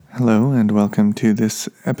Hello and welcome to this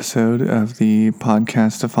episode of the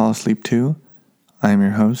podcast to fall asleep to. I'm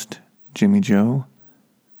your host, Jimmy Joe.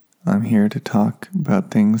 I'm here to talk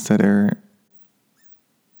about things that are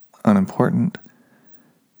unimportant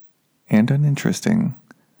and uninteresting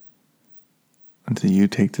until you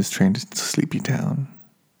take this train to Sleepy Town.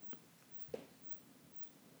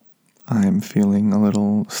 I'm feeling a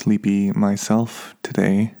little sleepy myself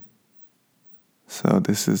today, so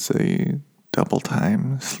this is a double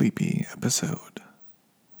time sleepy episode.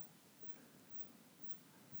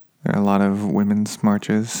 There are a lot of women's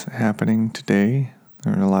marches happening today.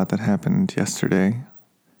 There are a lot that happened yesterday.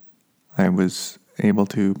 I was able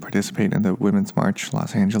to participate in the Women's March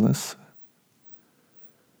Los Angeles,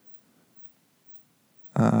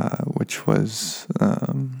 which was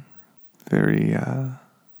very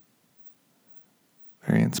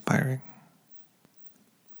inspiring.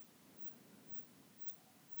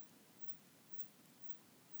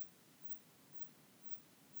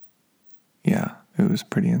 Yeah, it was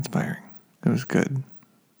pretty inspiring. It was good.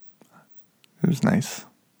 It was nice.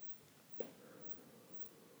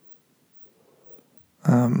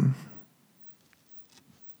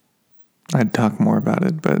 I'd talk more about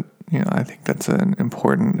it, but I think that's an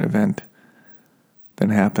important event that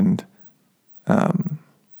happened. And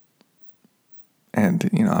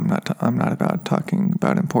I'm not about talking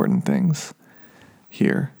about important things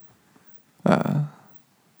here. As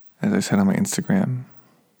I said on my Instagram,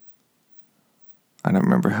 I don't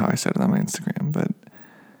remember how I said it on my Instagram, but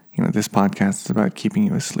this podcast is about keeping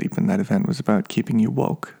you asleep, and that event was about keeping you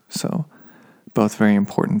woke. So, both very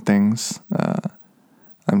important things.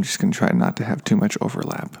 I'm just going to try not to have too much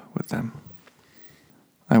overlap with them.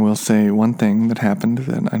 I will say one thing that happened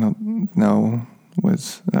that I don't know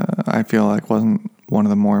was, I feel like wasn't one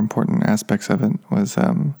of the more important aspects of it, was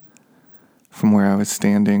from where I was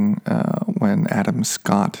standing when Adam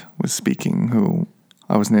Scott was speaking, who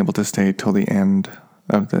I wasn't able to stay till the end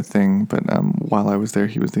of the thing, but while I was there,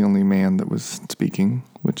 he was the only man that was speaking,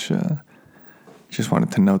 which just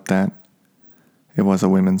wanted to note that. It was a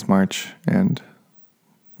women's march, and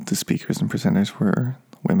the speakers and presenters were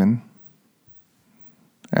women,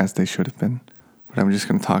 as they should have been. But I'm just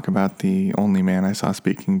going to talk about the only man I saw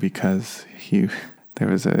speaking because there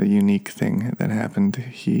was a unique thing that happened.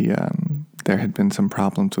 There had been some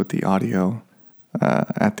problems with the audio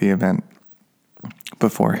at the event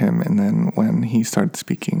before him, and then when he started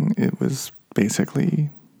speaking, it was basically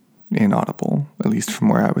inaudible, at least from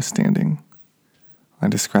where I was standing. I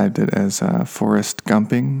described it as Forrest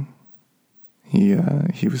Gumping. He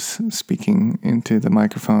was speaking into the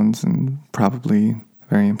microphones and probably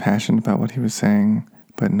very impassioned about what he was saying,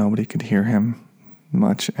 but nobody could hear him,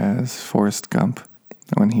 much as Forrest Gump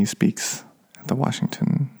when he speaks at the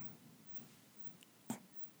Washington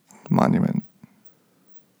Monument.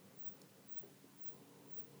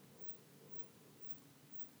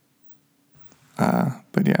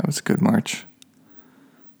 But yeah, it was a good march.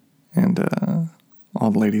 And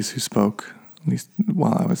all the ladies who spoke, at least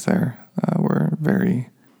while I was there, were very,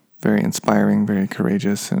 very inspiring, very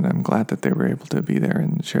courageous, and I'm glad that they were able to be there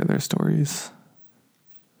and share their stories.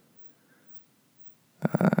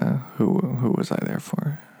 Who was I there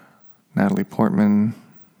for? Natalie Portman,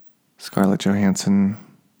 Scarlett Johansson,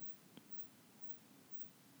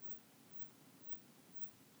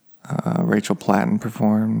 Rachel Platten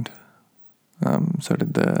performed. So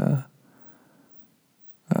did the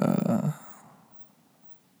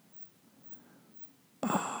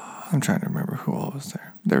I'm trying to remember who all was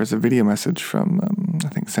there. There was a video message from, I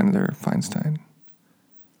think, Senator Feinstein.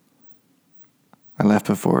 I left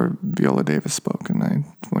before Viola Davis spoke, and I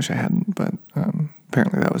wish I hadn't, but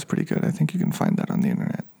apparently that was pretty good. I think you can find that on the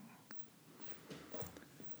internet.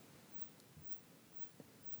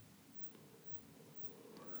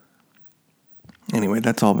 Anyway,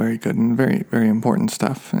 that's all very good and very, very important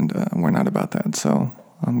stuff, and we're not about that, so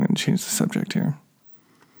I'm going to change the subject here.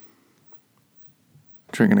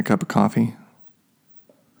 Drinking a cup of coffee.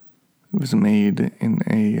 It was made in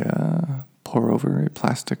a pour-over, a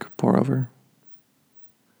plastic pour-over.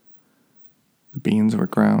 The beans were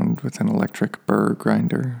ground with an electric burr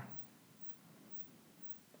grinder.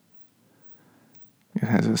 It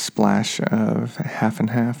has a splash of half and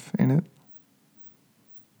half in it.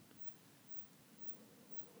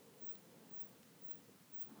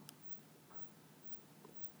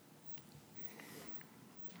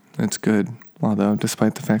 It's good. Although,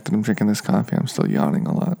 despite the fact that I'm drinking this coffee, I'm still yawning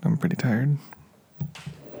a lot. I'm pretty tired.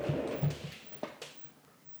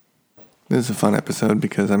 This is a fun episode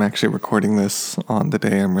because I'm actually recording this on the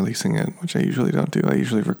day I'm releasing it, which I usually don't do. I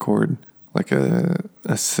usually record like a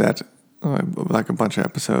set like a bunch of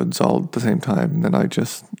episodes all at the same time, and then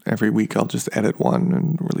every week I'll just edit one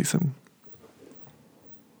and release them.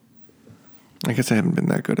 I guess I haven't been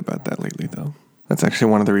that good about that lately, though. That's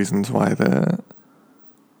actually one of the reasons why the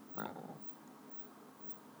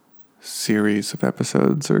series of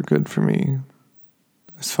episodes are good for me,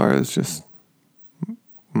 as far as just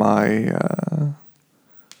my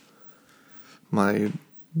my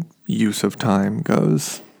use of time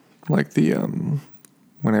goes. Like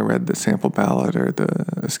when I read the sample ballad or the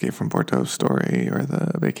Escape from Bordeaux story or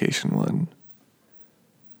the vacation one,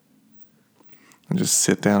 and just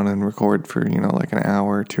sit down and record for, like an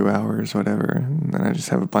hour, 2 hours, whatever. And then I just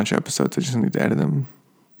have a bunch of episodes. I just need to edit them,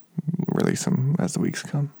 release them as the weeks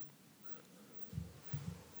come.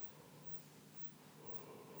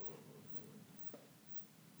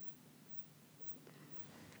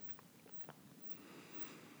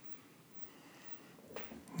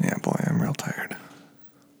 Yeah, boy, I'm real tired.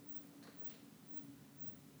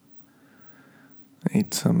 I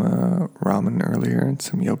ate some ramen earlier and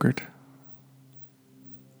some yogurt.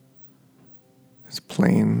 It's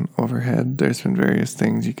plain overhead. There's been various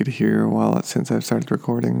things you could hear since I've started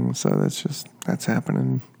recording, so that's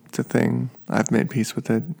happening. It's a thing. I've made peace with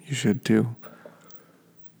it. You should too.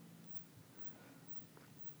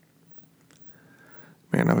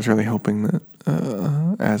 Man, I was really hoping that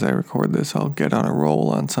as I record this, I'll get on a roll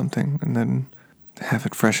on something and then have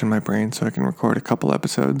it fresh in my brain so I can record a couple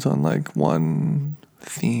episodes on like one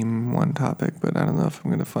theme, one topic, but I don't know if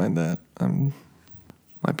I'm going to find that.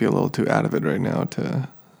 Might be a little too out of it right now to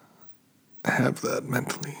have that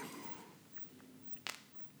mentally.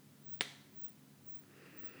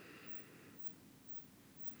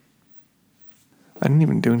 I didn't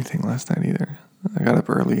even do anything last night either. I got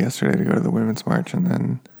up early yesterday to go to the Women's March, and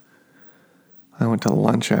then I went to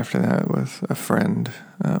lunch after that with a friend,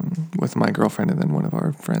 with my girlfriend, and then one of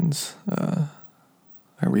our friends. I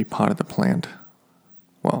repotted the plant.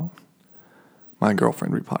 Well, my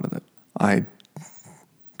girlfriend repotted it. I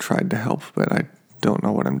tried to help, but I don't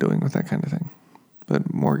know what I'm doing with that kind of thing.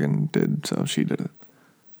 But Morgan did, so she did it.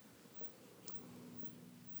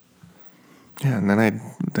 Yeah, and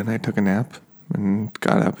then I took a nap and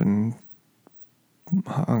got up and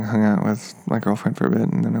hung out with my girlfriend for a bit,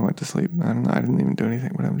 and then I went to sleep. I don't know, I didn't even do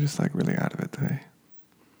anything, but I'm just like really out of it today.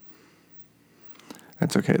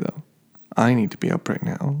 That's okay though. I need to be up right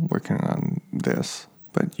now working on this,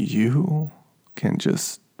 but you can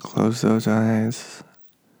just close those eyes.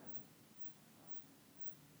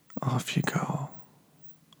 Off you go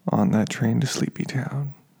on that train to Sleepy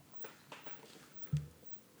Town.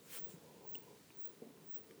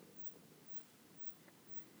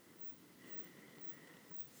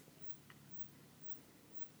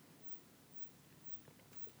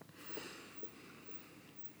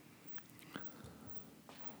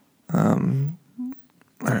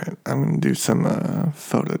 All right, I'm going to do some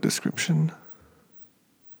photo description.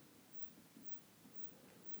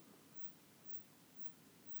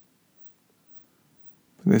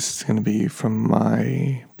 This is going to be from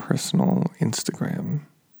my personal Instagram.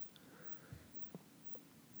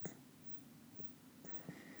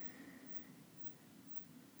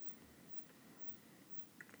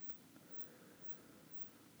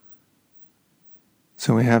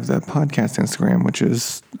 So we have the podcast Instagram, which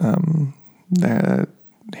is the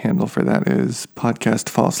handle for that is podcast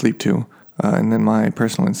fall asleep to. And then my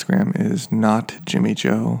personal Instagram is not Jimmy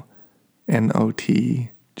Joe, NOTJIMMYJO.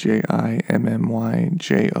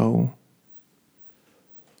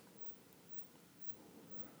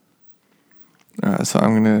 So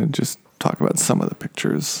I'm going to just talk about some of the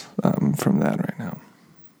pictures from that right now.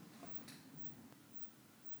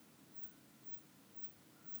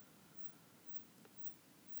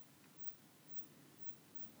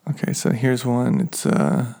 Okay, so here's one. It's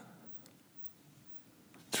from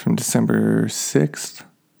December 6th.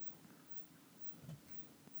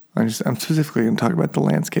 I'm specifically going to talk about the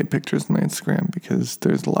landscape pictures on my Instagram because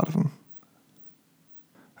there's a lot of them.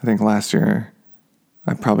 I think last year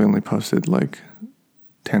I probably only posted like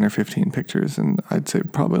 10 or 15 pictures, and I'd say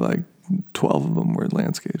probably like 12 of them were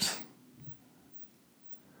landscapes.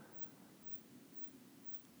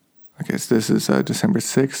 Okay, so this is December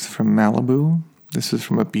 6th from Malibu. This is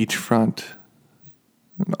from a beachfront,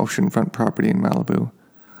 an oceanfront property in Malibu.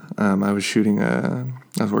 I was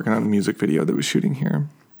working on a music video that was shooting here.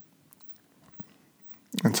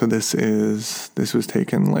 And so this was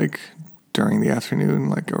taken like during the afternoon,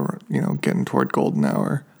 like, getting toward golden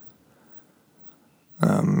hour.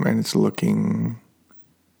 And it's looking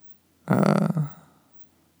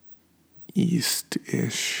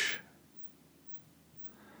east-ish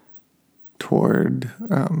toward,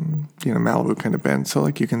 Malibu kind of bend. So,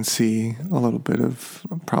 like, you can see a little bit of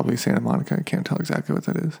probably Santa Monica. I can't tell exactly what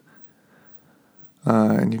that is.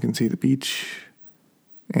 And you can see the beach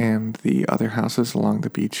and the other houses along the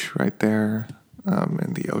beach right there,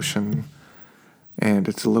 and the ocean. And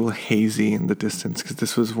it's a little hazy in the distance because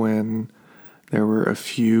this was when there were a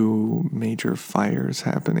few major fires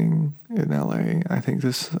happening in LA. I think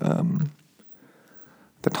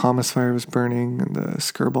the Thomas fire was burning and the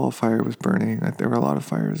Skirball fire was burning. There were a lot of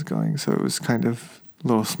fires going, so it was kind of a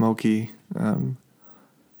little smoky.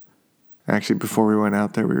 Actually, before we went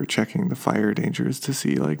out there, we were checking the fire dangers to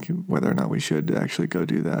see like whether or not we should actually go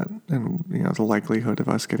do that, and the likelihood of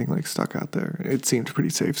us getting like stuck out there. It seemed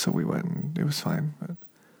pretty safe, so we went and it was fine. But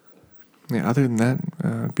yeah, other than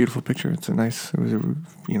that, beautiful picture. It was a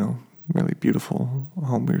really beautiful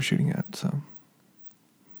home we were shooting at. So.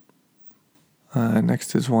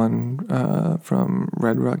 Next is one from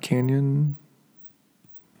Red Rock Canyon.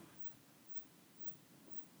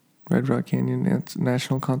 Red Rock Canyon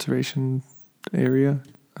National Conservation Area.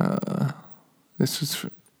 I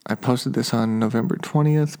posted this on November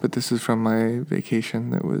 20th, but this is from my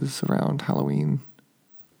vacation that was around Halloween.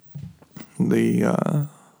 The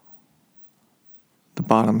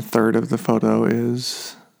bottom third of the photo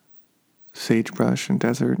is sagebrush and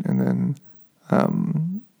desert, and then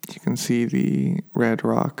you can see the red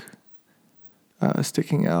rock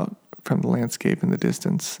sticking out from the landscape in the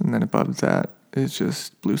distance, and then above that is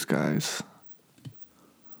just blue skies.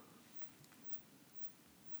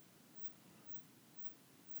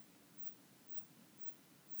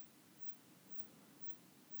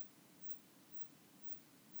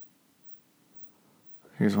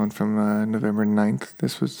 Here's one from November 9th.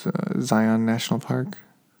 This was Zion National Park.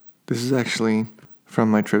 This is actually from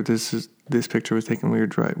my trip. This picture was taken.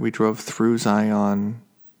 We drove through Zion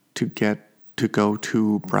to go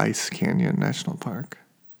to Bryce Canyon National Park.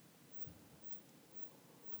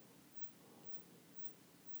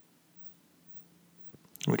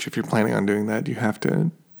 Which, if you're planning on doing that, you have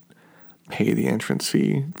to pay the entrance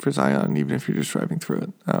fee for Zion, even if you're just driving through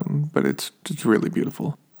it. But it's really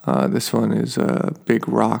beautiful. This one is a big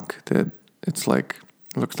rock that looks like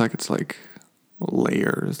it's like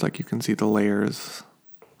layers. Like you can see the layers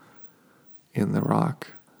in the rock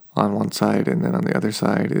on one side, and then on the other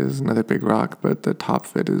side is another big rock, but the top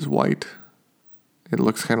of it is white. It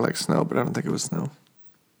looks kind of like snow, but I don't think it was snow.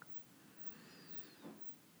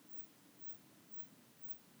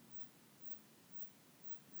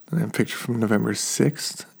 And then a picture from November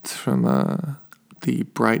 6th. It's from the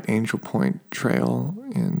Bright Angel Point Trail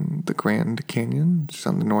in the Grand Canyon, just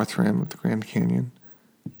on the north rim of the Grand Canyon.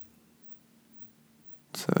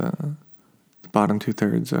 It's the bottom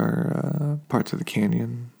 2/3 are parts of the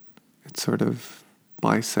canyon. It's sort of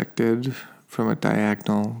bisected from a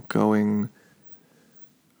diagonal going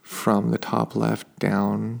from the top left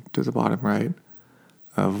down to the bottom right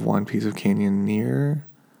of one piece of canyon near,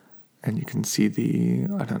 and you can see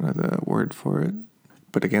I don't know the word for it,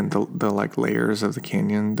 but again, the like layers of the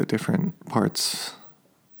canyon, the different parts,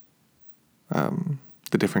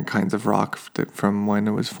 the different kinds of rock that from when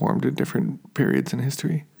it was formed at different periods in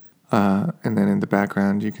history. And then in the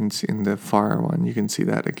background, you can see in the far one, you can see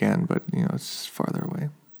that again, but it's farther away.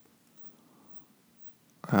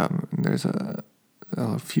 And there's a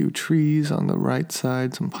few trees on the right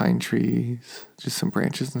side, some pine trees, just some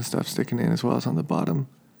branches and stuff sticking in, as well as on the bottom.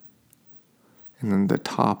 And then the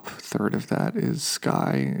top third of that is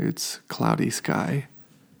sky. It's cloudy sky.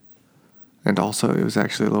 And also, it was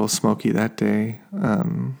actually a little smoky that day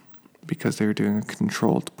because they were doing a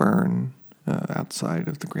controlled burn outside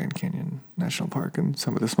of the Grand Canyon National Park, and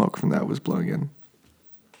some of the smoke from that was blowing in.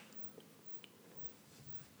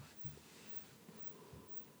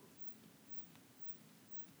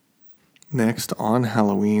 Next, on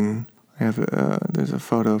Halloween, I have there's a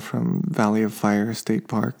photo from Valley of Fire State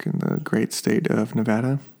Park in the great state of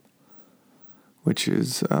Nevada, which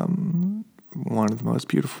is one of the most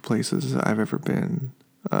beautiful places I've ever been.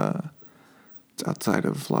 It's outside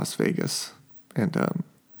of Las Vegas, and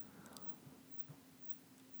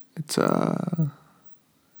it's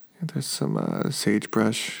there's some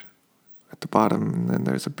sagebrush at the bottom, and then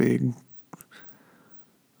there's a big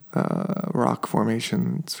rock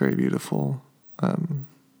formation. It's very beautiful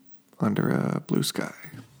under a blue sky.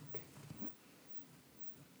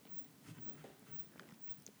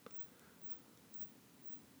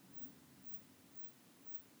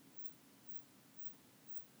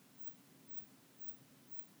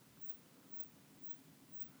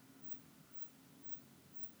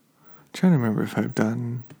 I'm trying to remember if I've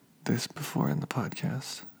done this before in the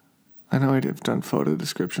podcast. I know I've done photo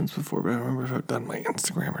descriptions before, but I don't remember if I've done my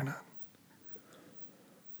Instagram or not.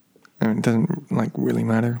 I mean, it doesn't like really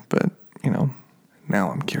matter, but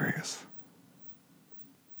now I'm curious.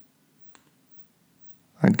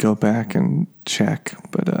 I'd go back and check,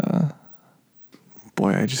 but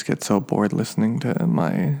boy, I just get so bored listening to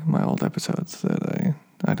my old episodes that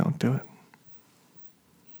I don't do it.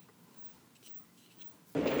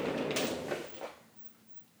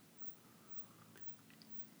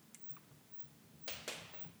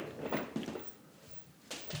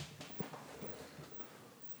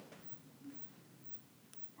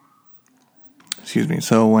 Excuse me.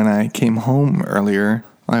 So when I came home earlier,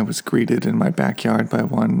 I was greeted in my backyard by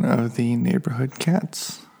one of the neighborhood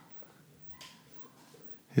cats.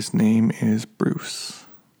 His name is Bruce.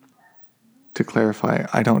 To clarify,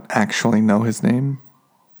 I don't actually know his name,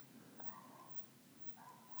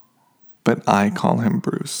 but I call him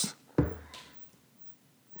Bruce.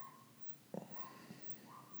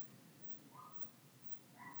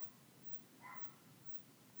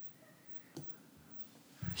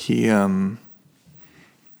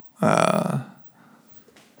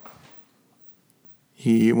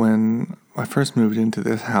 When I first moved into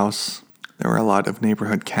this house, there were a lot of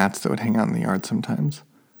neighborhood cats that would hang out in the yard sometimes.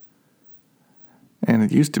 And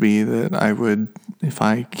it used to be that if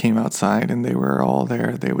I came outside and they were all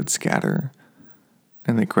there, they would scatter.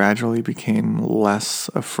 And they gradually became less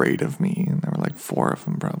afraid of me. And there were like 4 of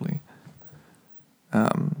them probably.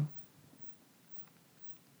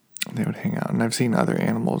 They would hang out. And I've seen other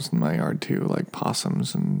animals in my yard too, like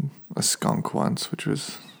possums and a skunk once, which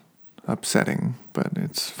was upsetting, but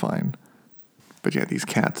it's fine. But yeah, these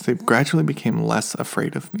cats, they gradually became less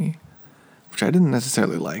afraid of me, which I didn't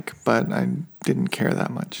necessarily like, but I didn't care that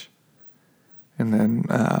much. And then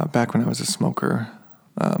back when I was a smoker,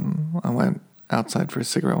 I went outside for a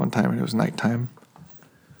cigarette one time, and it was nighttime.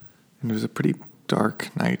 And it was a pretty dark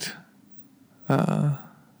night,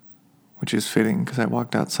 which is fitting because I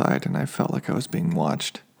walked outside and I felt like I was being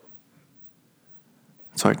watched.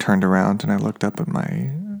 So I turned around and I looked up at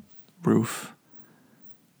my roof,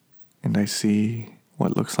 and I see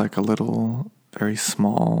what looks like a little, very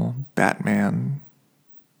small Batman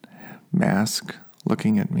mask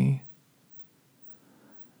looking at me.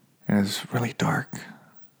 And it's really dark.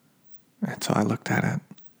 And so I looked at it.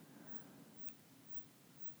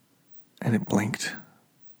 And it blinked.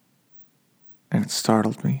 And it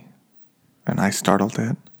startled me. And I startled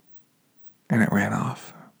it. And it ran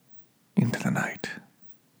off into the night.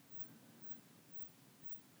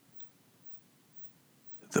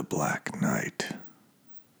 The Black Knight.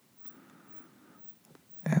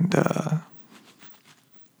 And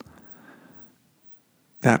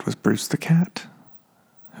that was Bruce the cat,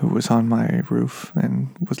 who was on my roof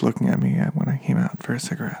and was looking at me when I came out for a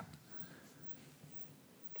cigarette.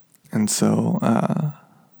 And so,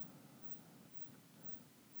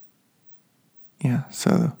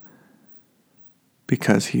 so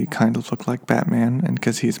because he kind of looked like Batman, and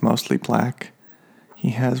because he's mostly black,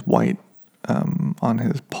 he has white on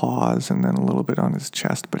his paws and then a little bit on his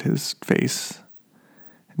chest, but his face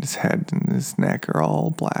and his head and his neck are all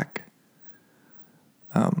black.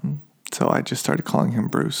 So I just started calling him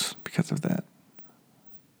Bruce because of that.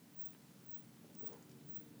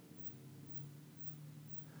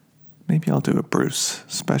 Maybe I'll do a Bruce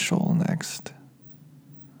special next.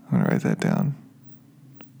 I'm going to write that down.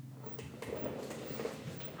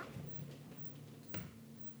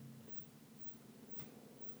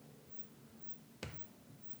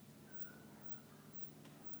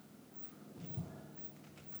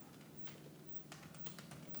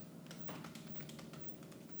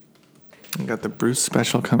 I got the Bruce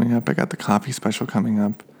special coming up. I got the coffee special coming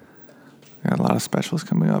up. I got a lot of specials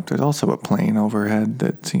coming up. There's also a plane overhead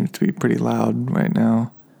that seems to be pretty loud right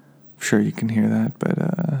now. I'm sure you can hear that, but,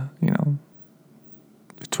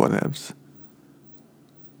 it's whatevs.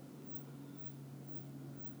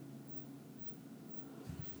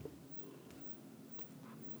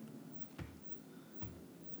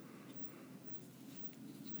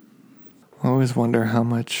 I always wonder how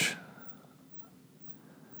much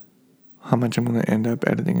I'm going to end up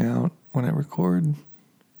editing out when I record.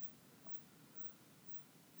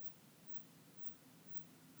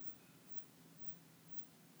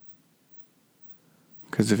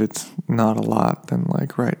 Because if it's not a lot, then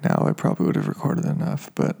like right now I probably would have recorded enough.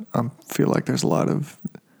 But I feel like there's a lot of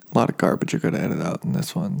garbage I got to edit out in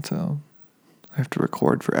this one, so I have to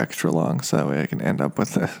record for extra long so that way I can end up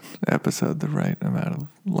with an episode the right amount of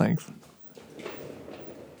length.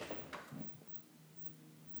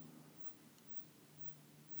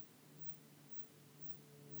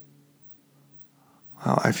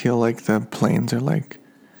 Wow, I feel like the planes are like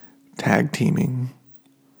tag teaming.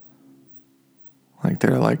 Like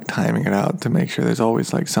they're like timing it out to make sure there's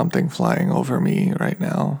always like something flying over me right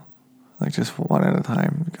now. Like just one at a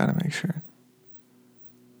time. Gotta make sure.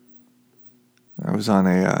 I was on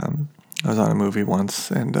a movie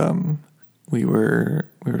once, and we were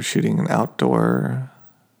shooting an outdoor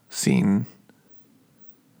scene,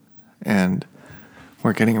 and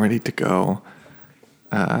we're getting ready to go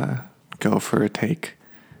for a take,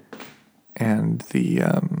 and the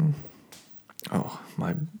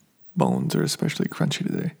my bones are especially crunchy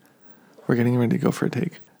today. We're getting ready to go for a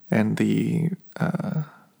take, and the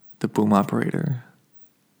boom operator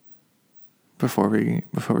before we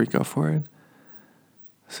go for it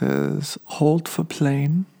says hold for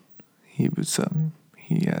plane. He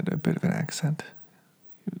had a bit of an accent.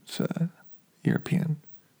 He was European,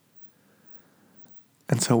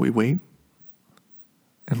 and so we wait,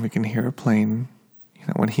 and we can hear a plane. You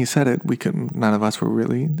know, when he said it, we couldn't. None of us were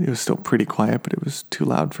really. It was still pretty quiet, but it was too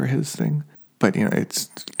loud for his thing. But you know, it's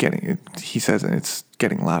getting. He says it's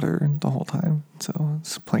getting louder the whole time. So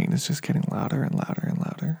this plane is just getting louder and louder and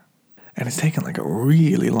louder, and it's taken like a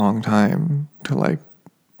really long time to like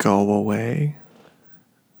go away.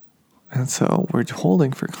 And so we're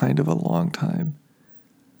holding for kind of a long time.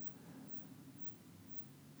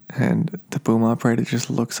 And the boom operator just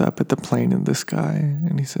looks up at the plane in the sky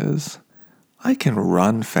and he says, I can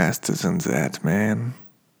run faster than that, man.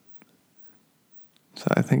 So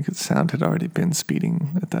I think the sound had already been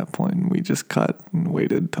speeding at that point, and we just cut and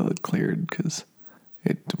waited till it cleared because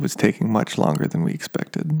it was taking much longer than we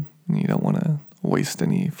expected. And you don't want to waste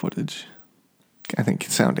any footage. I think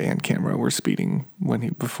sound and camera were speeding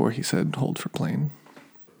before he said hold for plane.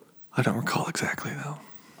 I don't recall exactly though.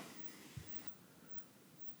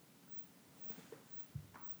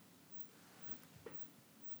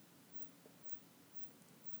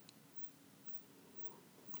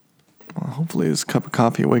 Well, hopefully this cup of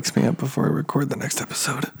coffee wakes me up before I record the next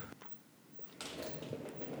episode.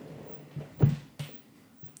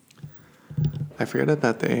 I forget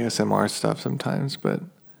about the ASMR stuff sometimes, but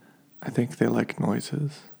I think they like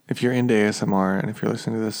noises. If you're into ASMR and if you're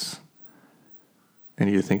listening to this and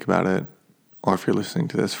you think about it, or if you're listening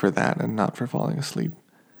to this for that and not for falling asleep,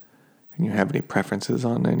 and you have any preferences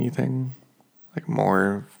on anything, like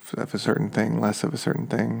more of a certain thing, less of a certain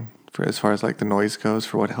thing, for as far as like the noise goes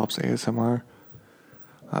for what helps ASMR,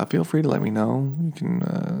 feel free to let me know. You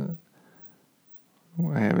can,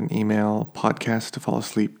 I have an email,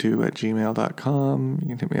 podcasttofallasleep2@gmail.com. You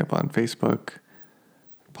can hit me up on Facebook,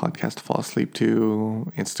 podcast to fall asleep to,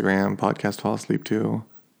 Instagram, podcast to fall asleep to.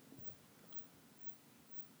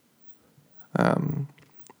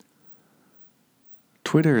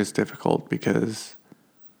 Twitter is difficult because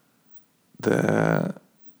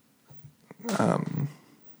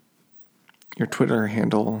your Twitter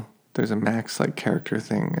handle, there's a max like character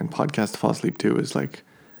thing, and podcast to fall asleep to is like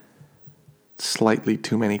slightly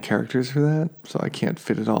too many characters for that, so I can't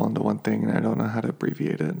fit it all into one thing, and I don't know how to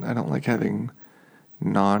abbreviate it. I don't like having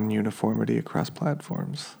non-uniformity across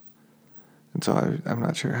platforms. And so I'm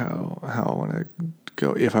not sure how I want to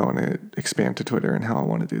go, if I want to expand to Twitter and how I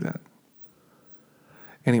want to do that.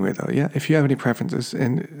 Anyway, though, yeah, if you have any preferences,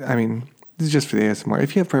 and I mean, this is just for the ASMR.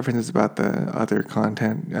 If you have preferences about the other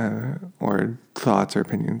content or thoughts or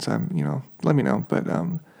opinions, let me know. But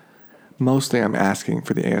mostly I'm asking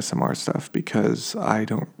for the ASMR stuff because I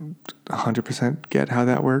don't 100% get how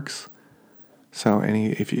that works. So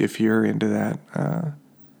if you're into that,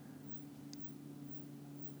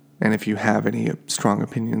 and if you have any strong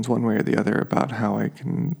opinions one way or the other about how I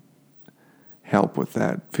can help with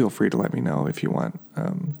that, feel free to let me know if you want.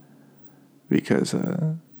 Because,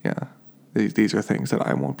 these are things that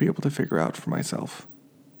I won't be able to figure out for myself.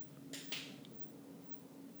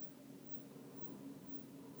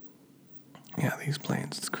 Yeah, these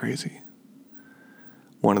planes, it's crazy.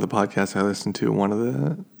 One of the podcasts I listen to, one of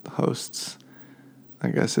the hosts,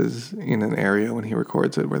 I guess, is in an area when he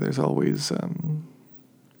records it where there's always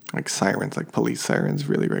like sirens, like police sirens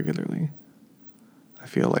really regularly. I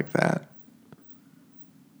feel like that.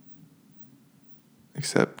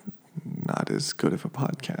 Except not as good of a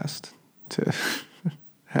podcast to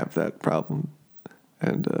have that problem.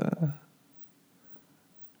 And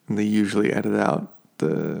they usually edit out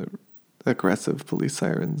the aggressive police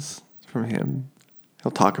sirens from him.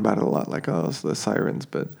 He'll talk about it a lot, like, oh, it's the sirens,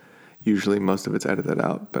 but usually most of it's edited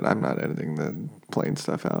out. But I'm not editing the plane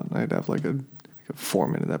stuff out. I'd have like a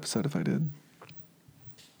 4-minute episode if I did.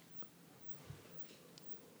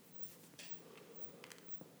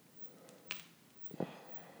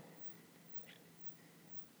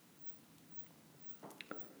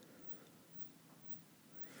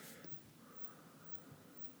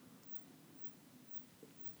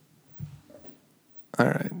 All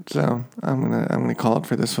right, so I'm gonna call it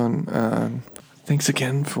for this one. Thanks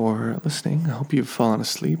again for listening. I hope you've fallen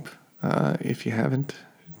asleep. If you haven't,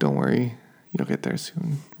 don't worry, you'll get there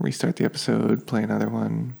soon. Restart the episode, play another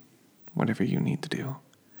one, whatever you need to do.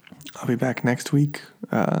 I'll be back next week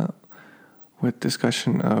with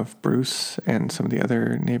discussion of Bruce and some of the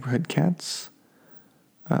other neighborhood cats.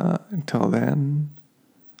 Until then,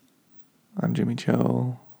 I'm Jimmy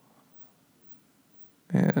Joe,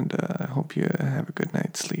 and I hope you have a good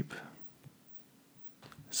night's sleep.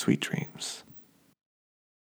 Sweet dreams.